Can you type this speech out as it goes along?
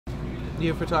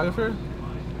You a photographer?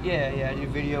 Yeah, I do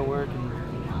video work.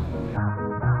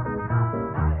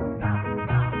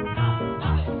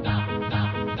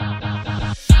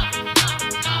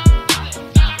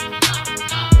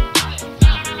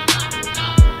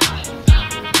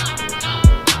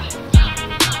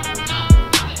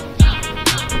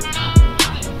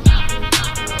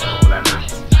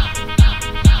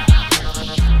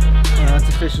 It's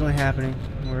officially happening.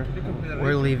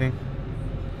 We're leaving.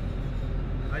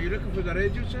 Are you looking for the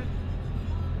red juice?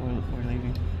 We're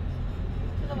leaving.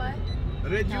 For the what? The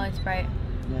red juice? No, it's bright.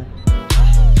 Yeah.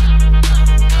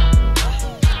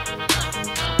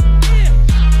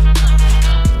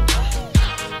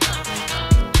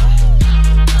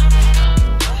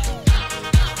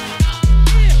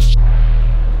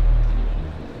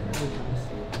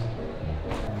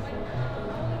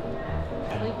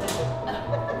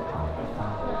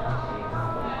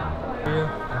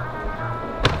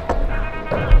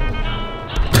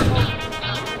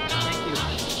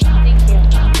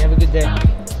 Have a good day.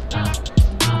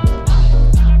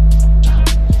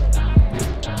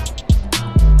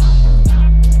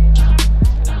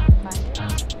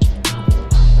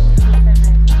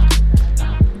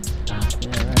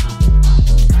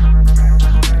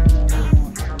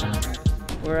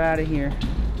 We're out of here.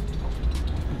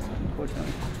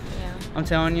 Unfortunately. Yeah. I'm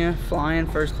telling you, flying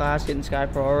first class, getting Sky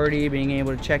Priority, being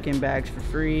able to check in bags for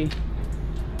free.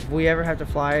 If we ever have to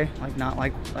fly, not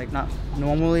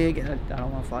normally again, I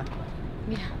don't want to fly.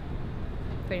 Yeah.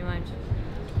 Pretty much.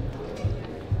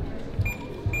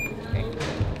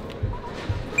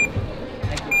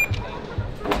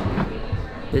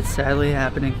 It's sadly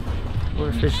happening. We're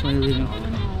officially leaving.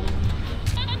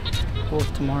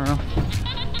 Work tomorrow. I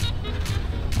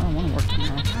don't want to work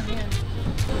tomorrow.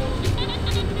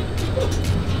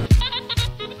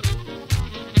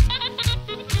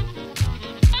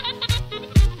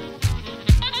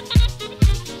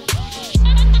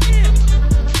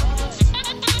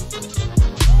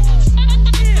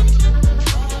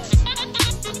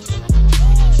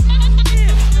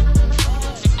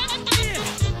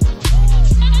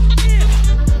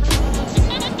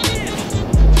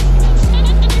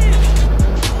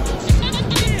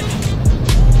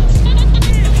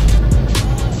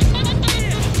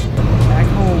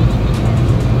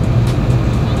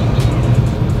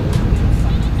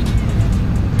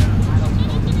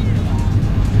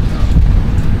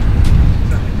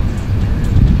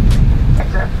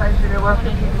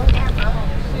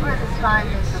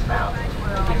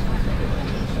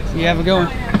 You have a good one.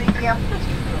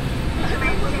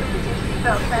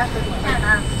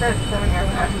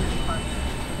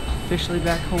 Officially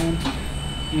back home.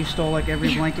 You stole like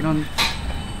every blanket on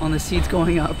the seats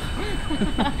going up.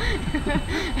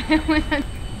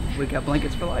 We got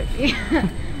blankets for life. Yeah.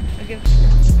 Okay.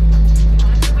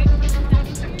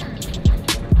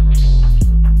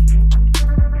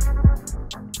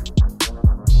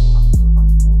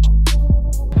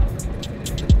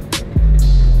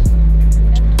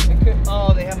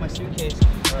 Oh, they have my suitcase.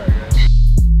 All right, guys.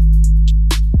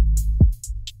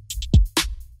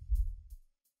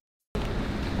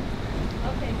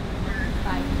 Okay.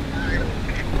 Bye.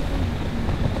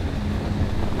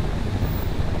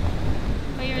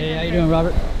 Hey, how you doing,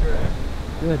 Robert?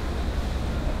 Good.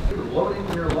 Loading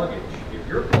your luggage. If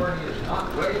your party is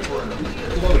not ready for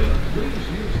immediate loading, please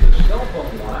use the cell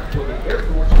phone line for the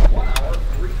airport's 1-hour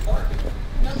free parking.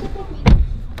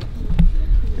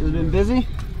 Has it been busy?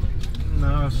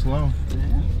 No, it's slow.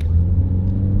 Yeah.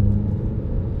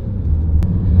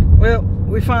 Well,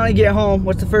 we finally get home.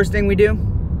 What's the first thing we do?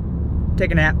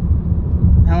 Take a nap.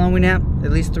 How long we nap?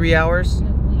 At least 3 hours?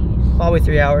 Probably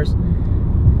 3 hours.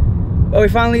 But we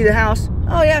finally leave the house.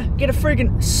 Oh yeah, get a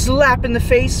freaking slap in the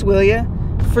face, will ya?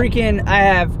 Freaking, I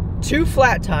have 2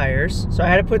 flat tires, so I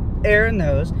had to put air in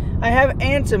those. I have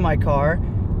ants in my car,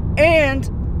 and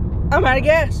I'm out of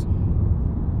gas.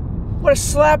 What a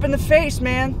slap in the face,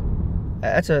 man.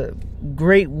 That's a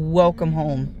great welcome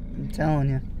home, I'm telling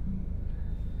you.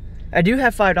 I do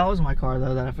have $5 in my car,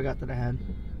 though, that I forgot that I had.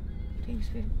 Thanks,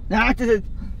 babe. That's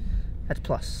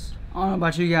plus. I don't know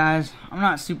about you guys. I'm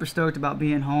not super stoked about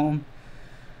being home.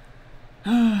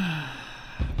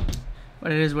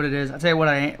 But it is what it is. I'll tell you what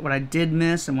I did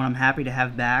miss and what I'm happy to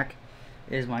have back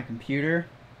is my computer.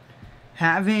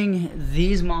 Having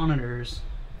these monitors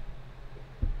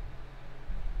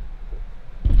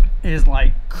is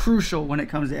like crucial when it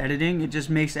comes to editing. It just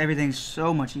makes everything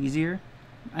so much easier.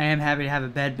 I am happy to have a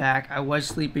bed back. I was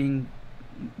sleeping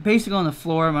basically on the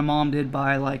floor. My mom did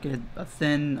buy like a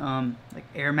thin like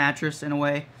air mattress in a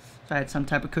way, so I had some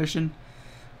type of cushion.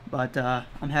 But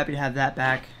I'm happy to have that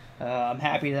back. I'm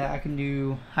happy that I can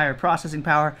do higher processing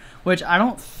power, which I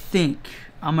don't think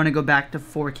I'm gonna go back to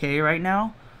 4K right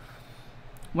now.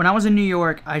 When I was in New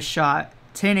York, I shot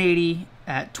 1080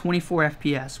 at 24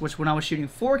 FPS, which when I was shooting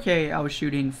 4K, I was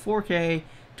shooting 4K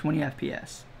 20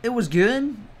 FPS. It was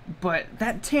good, but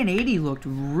that 1080 looked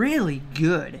really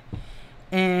good.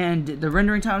 And the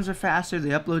rendering times are faster, the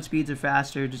upload speeds are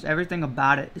faster, just everything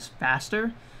about it is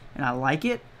faster, and I like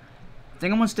it. I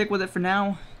think I'm gonna stick with it for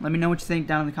now. Let me know what you think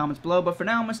down in the comments below, but for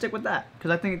now I'm gonna stick with that, because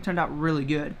I think it turned out really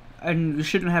good. And you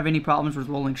shouldn't have any problems with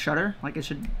rolling shutter. Like it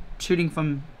should, shooting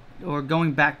from, or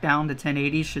going back down to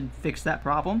 1080 should fix that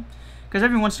problem. Because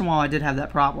every once in a while I did have that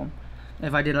problem.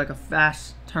 If I did like a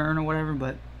fast turn or whatever,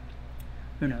 but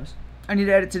who knows. I need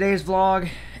to edit today's vlog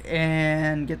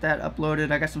and get that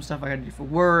uploaded. I got some stuff I gotta do for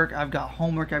work. I've got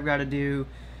homework I've gotta do.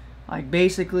 Like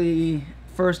basically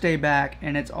first day back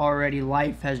and it's already,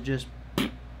 life has just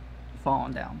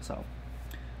fallen down. So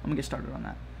I'm gonna get started on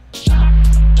that.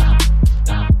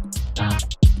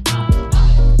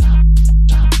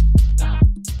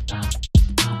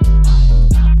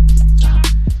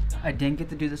 I didn't get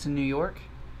to do this in New York.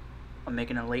 I'm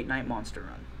making a late night monster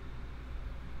run.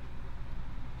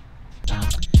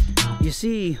 You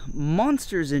see,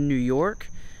 monsters in New York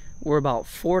were about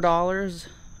 $4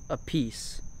 a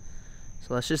piece.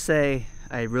 So let's just say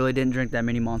I really didn't drink that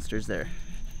many monsters there.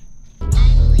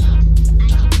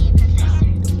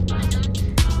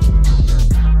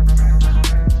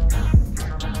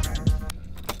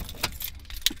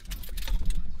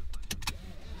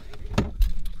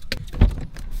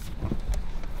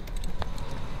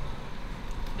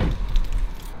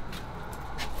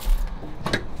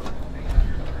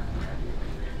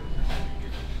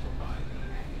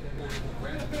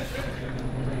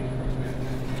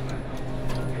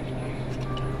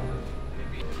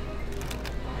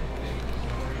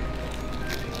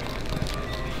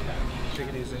 Take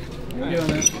it easy. How you doing,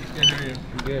 man? Good, how are you?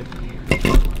 I'm good.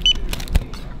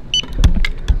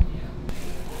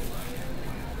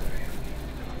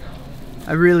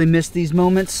 I really miss these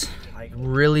moments. Like,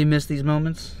 really miss these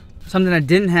moments. Something I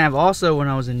didn't have also when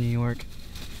I was in New York.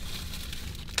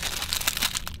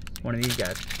 One of these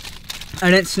guys.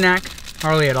 I didn't snack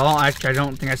hardly at all. Actually, I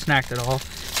don't think I snacked at all.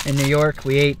 In New York,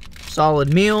 we ate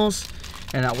solid meals,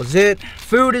 and that was it.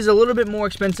 Food is a little bit more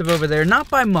expensive over there. Not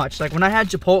by much. Like, when I had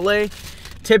Chipotle,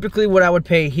 typically what I would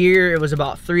pay here, it was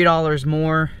about $3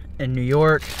 more in New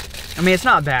York. I mean, it's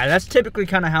not bad. That's typically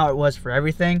kind of how it was for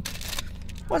everything.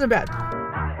 Wasn't bad.